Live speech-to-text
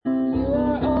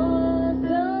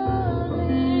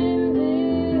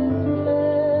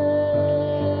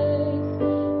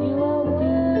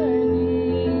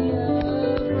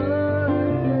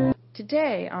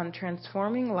Today on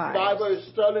Transforming Lives. The Bible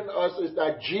is telling us is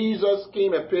that Jesus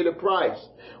came and paid the price.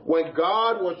 When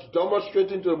God was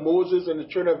demonstrating to Moses and the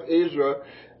children of Israel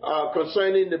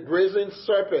concerning the brazen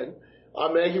serpent,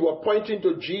 he was pointing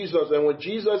to Jesus. And when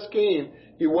Jesus came,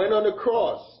 he went on the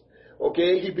cross.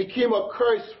 Okay, he became a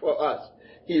curse for us.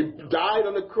 He died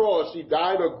on the cross. He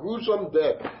died a gruesome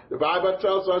death. The Bible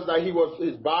tells us that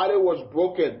his body was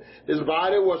broken. His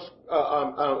body was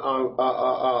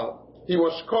he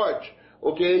was scourged.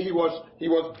 Okay, he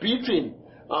was beaten.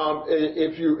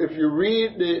 If you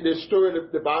read the story,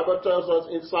 the Bible tells us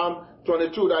in Psalm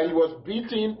 22 that he was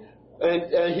beaten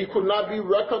and he could not be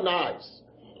recognized.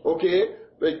 Okay,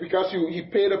 because he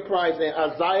paid a price. And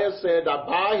Isaiah said that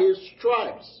by his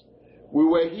stripes we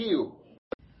were healed.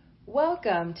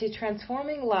 Welcome to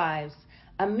Transforming Lives,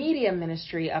 a media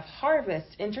ministry of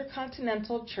Harvest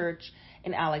Intercontinental Church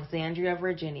in Alexandria,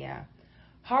 Virginia.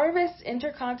 Harvest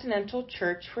Intercontinental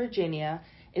Church, Virginia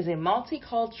is a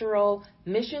multicultural,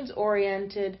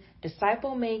 missions-oriented,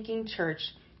 disciple-making church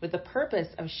with the purpose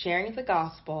of sharing the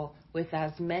gospel with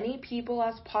as many people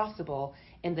as possible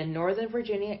in the Northern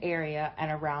Virginia area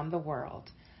and around the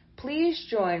world. Please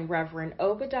join Reverend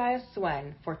Obadiah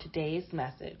Swen for today's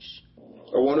message.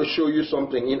 I want to show you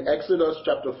something in Exodus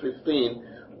chapter 15,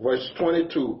 verse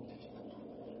 22.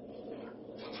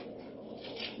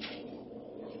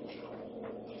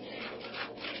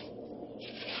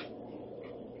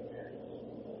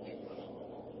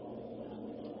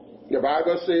 The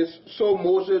Bible says, so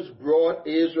Moses brought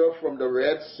Israel from the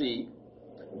Red Sea.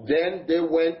 Then they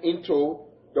went into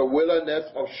the wilderness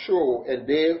of Shur, and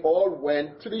they all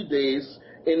went 3 days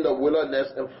in the wilderness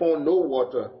and found no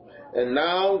water. And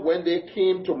now when they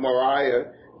came to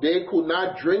Moriah, they could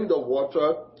not drink the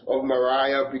water of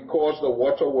Moriah because the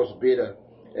water was bitter.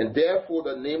 And therefore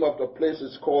the name of the place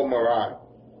is called Moriah.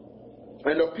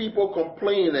 And the people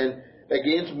complained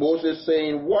against Moses,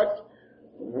 saying, what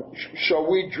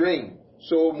shall we drink?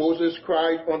 So Moses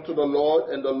cried unto the Lord,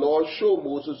 and the Lord showed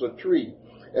Moses a tree.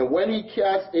 And when he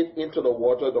cast it into the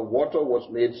water was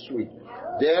made sweet.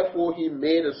 Therefore he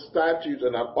made a statute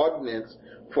and an ordinance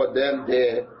for them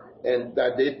there, and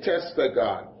that they tested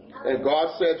God. And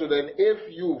God said to them,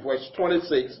 if you, verse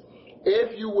 26,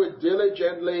 if you would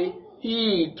diligently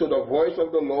heed to the voice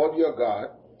of the Lord your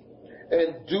God,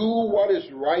 and do what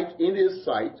is right in his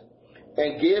sight,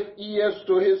 and give ears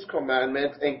to his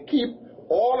commandments, and keep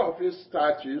all of his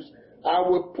statutes, I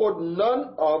will put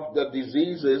none of the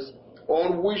diseases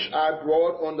on which I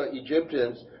brought on the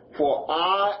Egyptians, for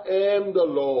I am the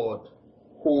Lord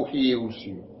who heals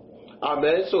you.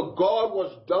 Amen. So God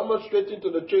was demonstrating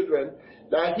to the children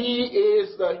that he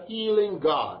is the healing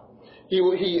God. He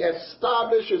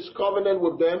established his covenant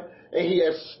with them, and he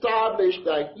established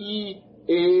that he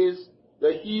is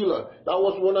the healer. That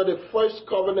was one of the first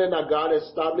covenant that God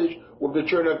established with the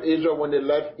children of Israel when they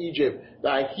left Egypt,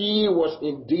 that he was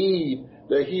indeed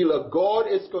the healer. God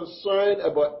is concerned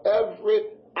about every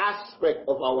aspect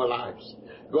of our lives.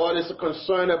 God is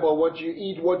concerned about what you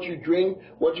eat, what you drink,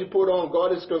 what you put on.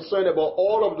 God is concerned about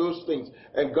all of those things.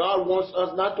 And God wants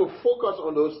us not to focus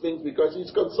on those things because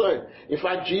he's concerned. In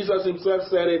fact, Jesus himself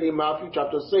said it in Matthew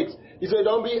chapter 6. He said,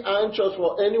 don't be anxious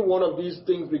for any one of these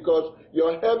things because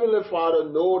your heavenly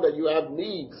Father knows that you have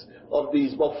needs of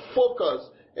these. But focus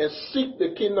and seek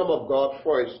the kingdom of God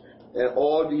first, and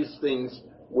all these things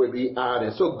will be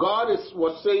added. So God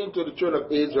was saying to the children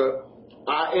of Israel,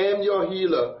 I am your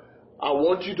healer. I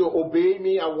want you to obey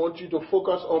me. I want you to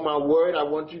focus on my word. I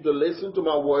want you to listen to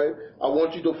my word. I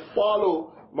want you to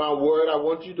follow my word. I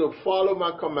want you to follow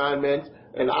my commandments.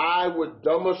 And I will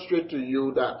demonstrate to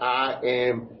you that I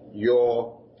am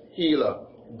your healer.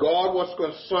 God was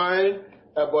concerned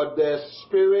about their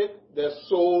spirit, their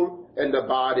soul, and the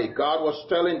body. God was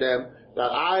telling them that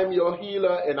I am your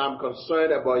healer, and I'm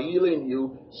concerned about healing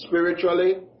you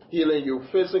spiritually, healing you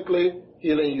physically,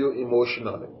 healing you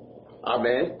emotionally.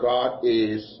 Amen. God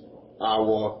is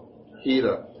our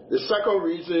healer. The second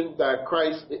reason that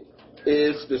Christ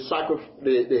is the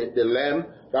lamb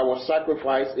that was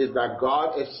sacrificed is that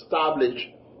God established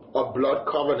a blood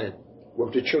covenant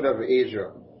with the children of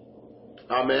Israel.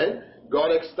 Amen.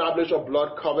 God established a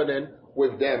blood covenant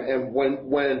with them, and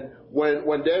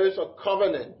when there is a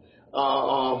covenant,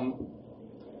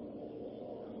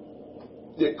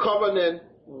 the covenant,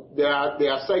 there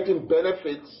are certain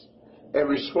benefits and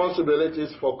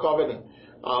responsibilities for covenant.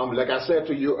 Like I said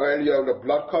to you earlier, the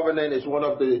blood covenant is one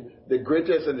of the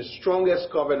greatest and the strongest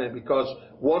covenant, because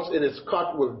once it is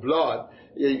cut with blood,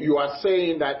 you are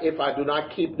saying that if I do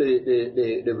not keep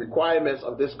the requirements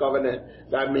of this covenant,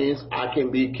 that means I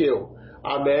can be killed.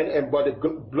 Amen. But the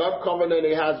blood covenant,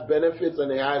 it has benefits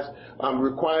and it has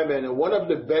requirements. And one of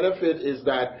the benefits is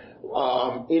that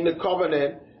in the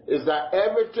covenant is that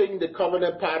everything the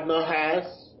covenant partner has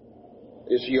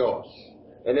is yours.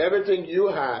 And everything you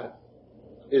have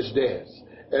is theirs.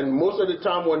 And most of the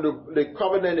time when the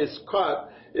covenant is cut,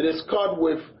 it is cut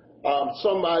with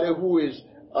somebody who is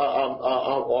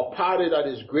a party that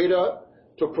is greater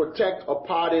to protect a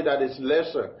party that is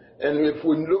lesser. And if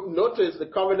we notice the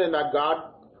covenant that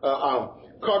God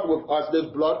cut with us, this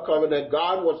blood covenant,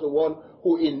 God was the one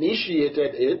who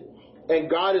initiated it, and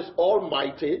God is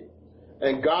almighty,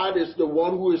 and God is the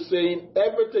one who is saying,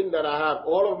 everything that I have,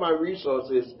 all of my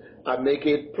resources, I make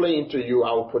it plain to you.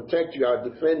 I will protect you. I'll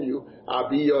defend you. I'll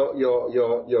be your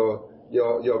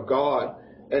God.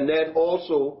 And then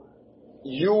also,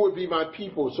 you will be my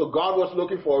people. So God was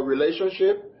looking for a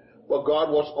relationship, but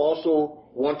God was also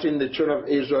wanting the children of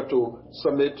Israel to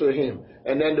submit to him.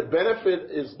 And then the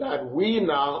benefit is that we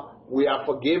are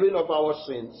forgiven of our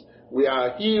sins. We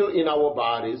are healed in our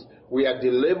bodies. We are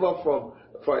delivered from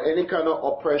any kind of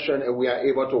oppression, and we are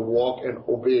able to walk and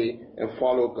obey and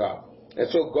follow God. And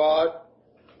so God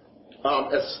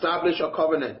established a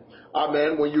covenant.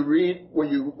 Amen. When you read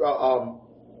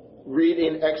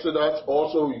in Exodus,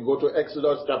 also you go to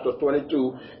Exodus chapter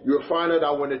 22, you'll find out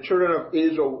that when the children of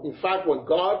Israel, in fact, when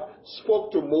God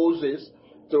spoke to Moses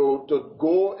to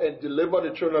go and deliver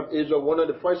the children of Israel, one of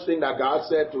the first things that God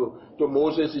said to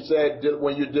Moses, he said,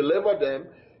 when you deliver them,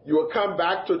 you will come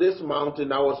back to this mountain,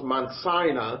 that was Mount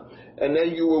Sinai, and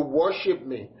then you will worship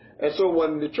me. And so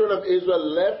when the children of Israel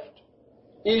left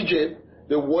Egypt,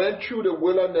 they went through the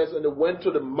wilderness and they went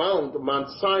to the Mount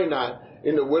Sinai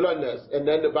in the wilderness. And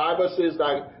then the Bible says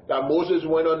that Moses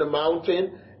went on the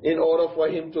mountain in order for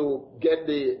him to get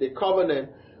the covenant,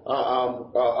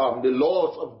 the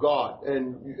laws of God.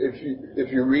 And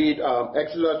if you read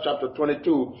Exodus chapter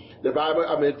 22,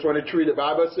 23, the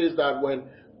Bible says that when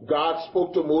God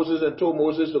spoke to Moses and told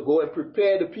Moses to go and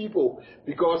prepare the people,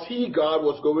 because God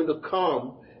was going to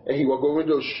come and he was going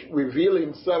to reveal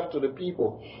himself to the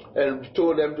people, and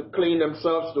told them to clean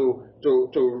themselves, to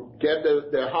get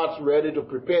their hearts ready to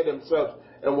prepare themselves.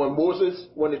 And when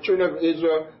the children of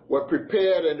Israel were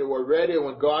prepared and they were ready,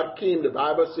 when God came, the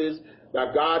Bible says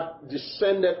that God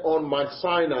descended on Mount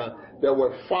Sinai. There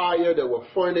were fire, there were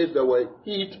furnace, there were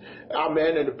heat.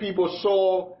 Amen. And the people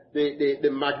saw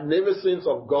the magnificence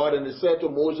of God, and they said to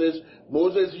Moses,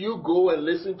 you go and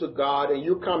listen to God, and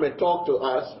you come and talk to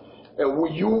us,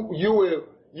 and you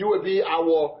will be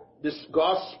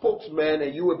God's spokesman,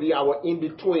 and you will be our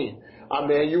in-between.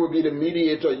 Amen. You will be the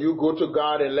mediator. You go to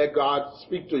God and let God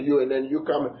speak to you, and then you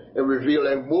come and reveal.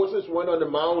 And Moses went on the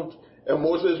mount, and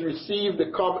Moses received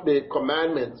the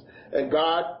commandments, and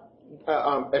God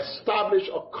established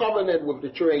a covenant with the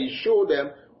children. He showed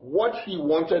them what he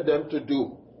wanted them to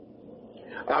do.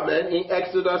 Amen. In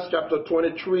Exodus chapter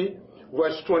 23,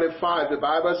 verse 25, the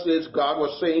Bible says God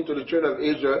was saying to the children of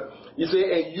Israel, he said,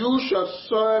 and you shall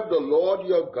serve the Lord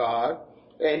your God,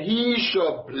 and he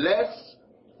shall bless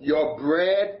your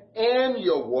bread and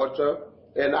your water,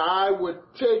 and I will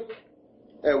take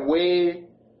away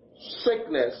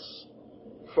sickness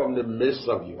from the midst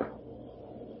of you.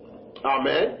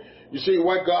 Amen. You see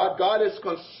what God is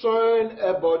concerned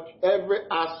about every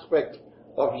aspect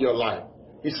of your life.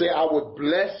 He said, I will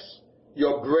bless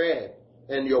your bread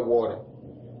and your water.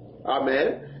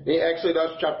 Amen. In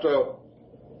Exodus chapter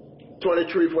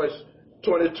 23, verse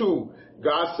 22,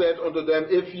 God said unto them,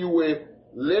 if you will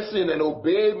listen and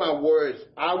obey my words,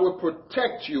 I will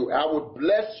protect you, I will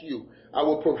bless you, I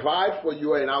will provide for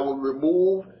you, and I will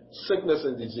remove sickness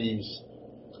and disease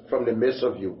from the midst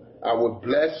of you. I will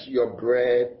bless your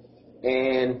bread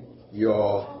and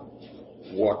your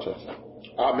water.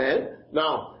 Amen.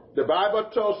 Now, the Bible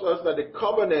tells us that the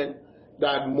covenant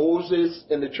that Moses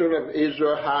and the children of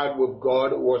Israel had with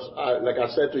God was, like I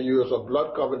said to you, was a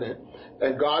blood covenant.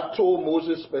 And God told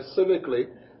Moses specifically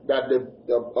that the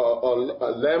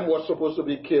lamb was supposed to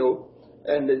be killed,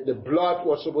 and the blood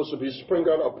was supposed to be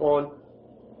sprinkled upon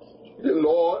the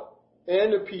Lord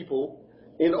and the people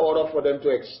in order for them to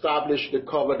establish the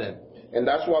covenant. And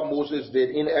that's what Moses did.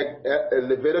 In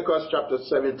Leviticus chapter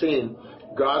 17,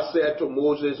 God said to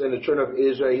Moses and the children of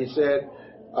Israel, he said,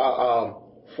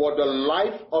 for the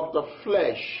life of the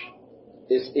flesh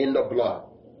is in the blood,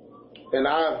 and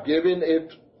I have given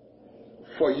it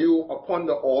for you upon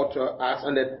the altar as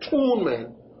an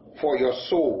atonement for your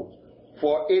souls.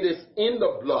 For it is in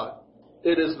the blood.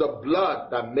 It is the blood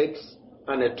that makes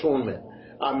an atonement.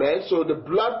 Amen. So the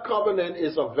blood covenant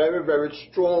is a very, very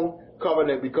strong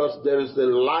covenant because there is the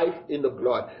life in the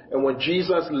blood. And when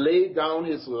Jesus laid down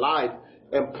his life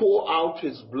and poured out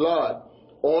his blood,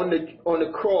 on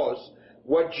the cross,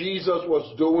 what Jesus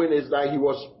was doing is that he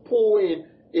was pouring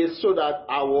it so that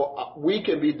we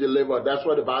can be delivered. That's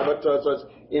what the Bible tells us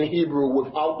in Hebrew.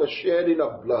 Without the shedding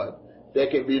of blood, there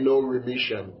can be no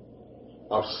remission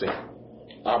of sin.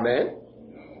 Amen.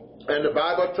 And the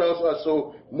Bible tells us,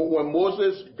 so when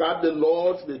Moses got the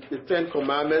laws, the 10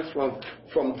 commandments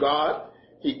from God,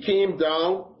 he came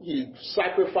down, he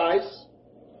sacrificed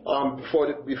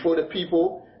before the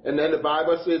people, and then the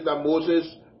Bible says that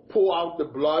Moses poured out the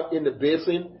blood in the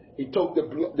basin. He took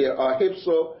the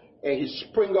hyssop and he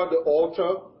sprinkled the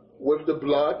altar with the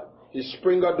blood. He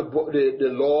sprinkled the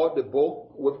law, the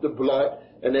book, with the blood,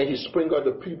 and then he sprinkled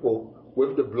the people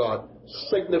with the blood,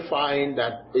 signifying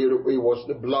that it was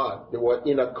the blood. They were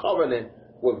in a covenant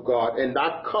with God, and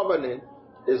that covenant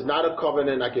is not a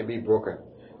covenant that can be broken.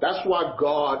 That's why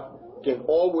God can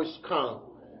always count,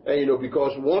 and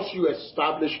because once you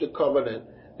establish the covenant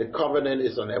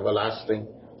is an everlasting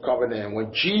covenant. And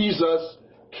when Jesus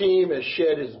came and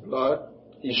shed his blood,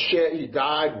 he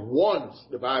died once.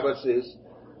 The Bible says,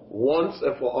 once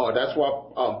and for all. That's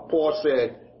what Paul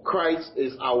said. Christ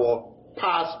is our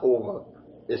Passover,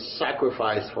 is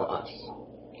sacrificed for us.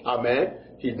 Amen.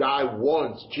 He died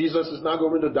once. Jesus is not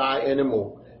going to die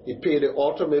anymore. He paid the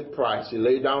ultimate price. He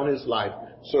laid down his life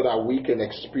so that we can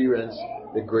experience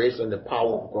the grace and the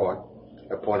power of God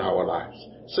upon our lives.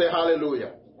 Say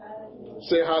hallelujah.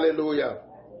 Say hallelujah.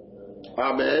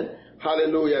 Amen.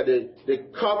 Hallelujah. The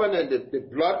covenant, the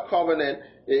blood covenant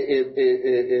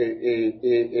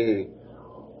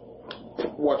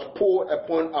was poured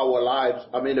upon our lives.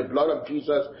 The blood of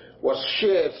Jesus was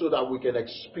shed so that we can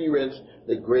experience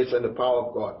the grace and the power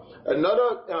of God.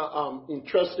 Another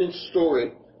interesting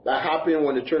story that happened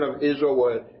when the children of Israel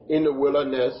were in the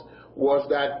wilderness was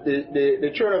that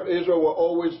the children of Israel were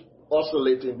always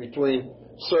oscillating between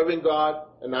serving God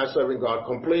and not serving God,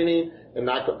 complaining and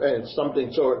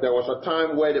something. So there was a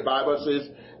time where the Bible says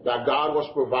that God was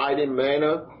providing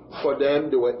manna for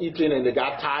them. They were eating and they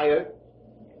got tired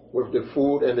with the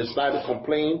food and they started to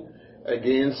complain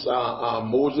against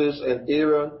Moses and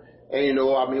Aaron. And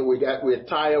we're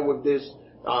tired with this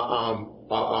manna.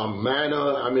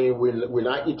 We're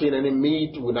not eating any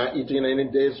meat. We're not eating any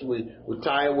this. We're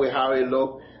tired with how it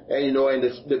looked. And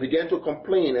they began to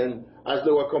complain. And as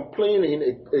they were complaining,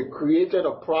 it created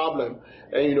a problem.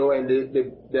 And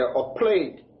they're a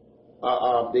plague.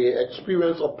 They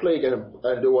experienced a plague, and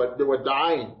they were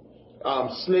dying.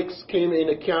 Snakes came in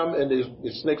the camp, and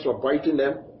the snakes were biting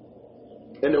them,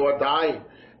 and they were dying.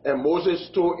 And Moses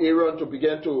told Aaron to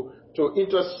begin to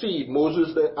intercede.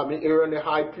 Aaron the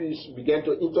high priest began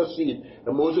to intercede,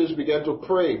 and Moses began to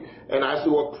pray. And as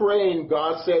they were praying,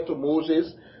 God said to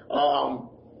Moses,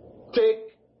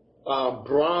 take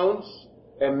bronze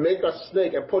and make a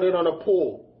snake and put it on a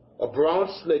pole, a bronze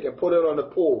snake and put it on a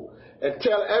pole, and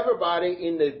tell everybody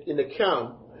in the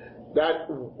camp that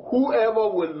whoever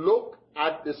will look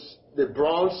at the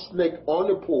bronze snake on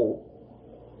the pole,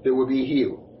 they will be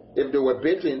healed. If they were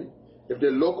bitten, if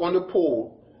they look on the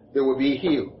pole, they will be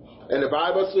healed. And the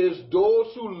Bible says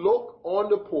those who look on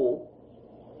the pole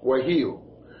were healed.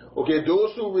 Okay,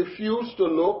 those who refused to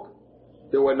look,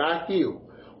 they were not healed.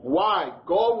 Why?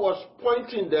 God was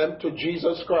pointing them to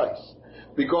Jesus Christ,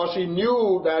 because he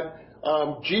knew that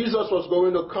Jesus was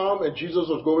going to come and Jesus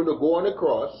was going to go on the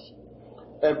cross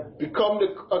and become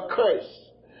a curse,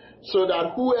 so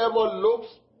that whoever looks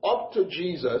up to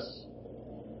Jesus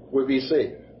will be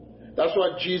saved. That's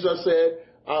what Jesus said,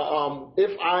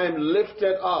 if I am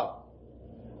lifted up,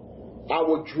 I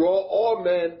will draw all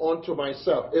men unto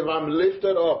myself. If I'm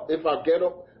lifted up, if I get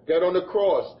on the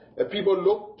cross, and people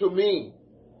look to me,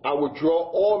 I will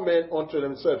draw all men unto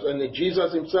themselves. And then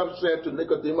Jesus himself said to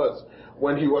Nicodemus,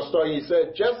 when he was talking, he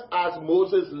said, just as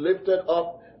Moses lifted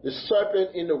up the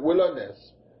serpent in the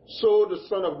wilderness, so the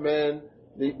Son of Man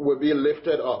will be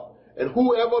lifted up. And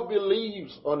whoever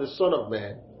believes on the Son of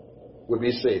Man will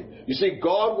be saved. You see,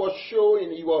 God was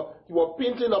showing, he was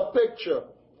painting a picture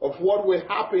of what will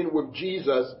happen with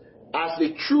Jesus as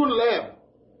the true lamb,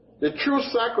 the true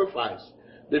sacrifice,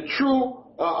 the true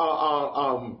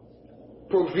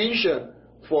provision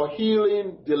for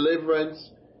healing,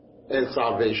 deliverance, and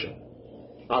salvation.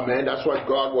 Amen. That's what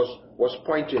God was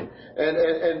pointing. And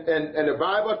the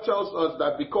Bible tells us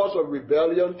that because of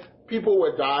rebellion, people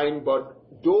were dying, but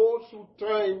those who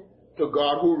turned to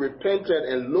God, who repented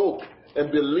and looked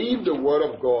and believed the word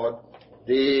of God,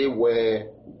 they were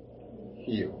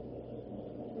healed.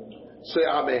 Say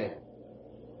amen.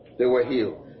 They were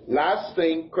healed. Last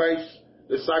thing, Christ,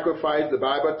 the sacrifice, the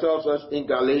Bible tells us in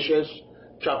Galatians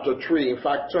chapter 3. In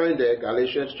fact, turn there,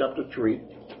 Galatians chapter 3.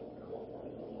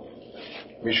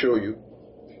 Let me show you.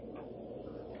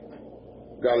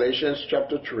 Galatians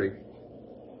chapter 3.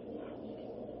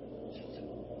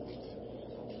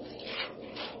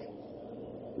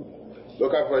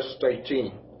 Look at verse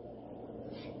 13.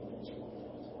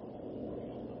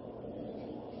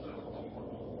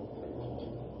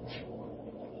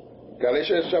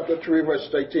 Galatians chapter 3 verse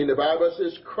 13. The Bible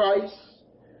says, Christ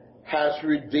has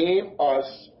redeemed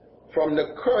us from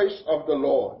the curse of the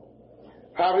law,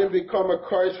 having become a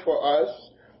curse for us,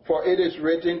 for it is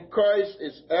written, cursed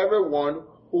is everyone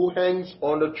who hangs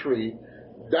on the tree,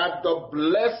 that the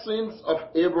blessings of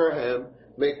Abraham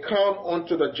may come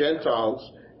unto the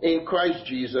Gentiles in Christ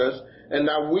Jesus, and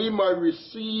that we might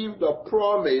receive the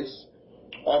promise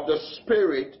of the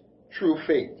Spirit through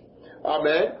faith.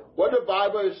 Amen. What the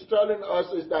Bible is telling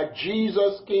us is that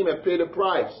Jesus came and paid the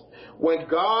price. When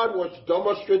God was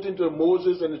demonstrating to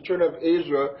Moses and the children of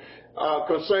Israel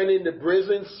concerning the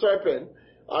brazen serpent,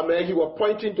 amen, he was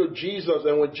pointing to Jesus.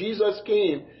 And when Jesus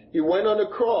came, he went on the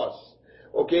cross.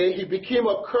 Okay, he became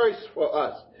a curse for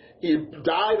us. He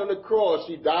died on the cross.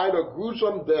 He died a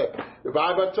gruesome death. The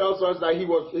Bible tells us that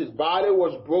his body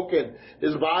was broken.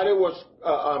 His body was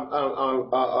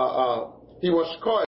he was scarred.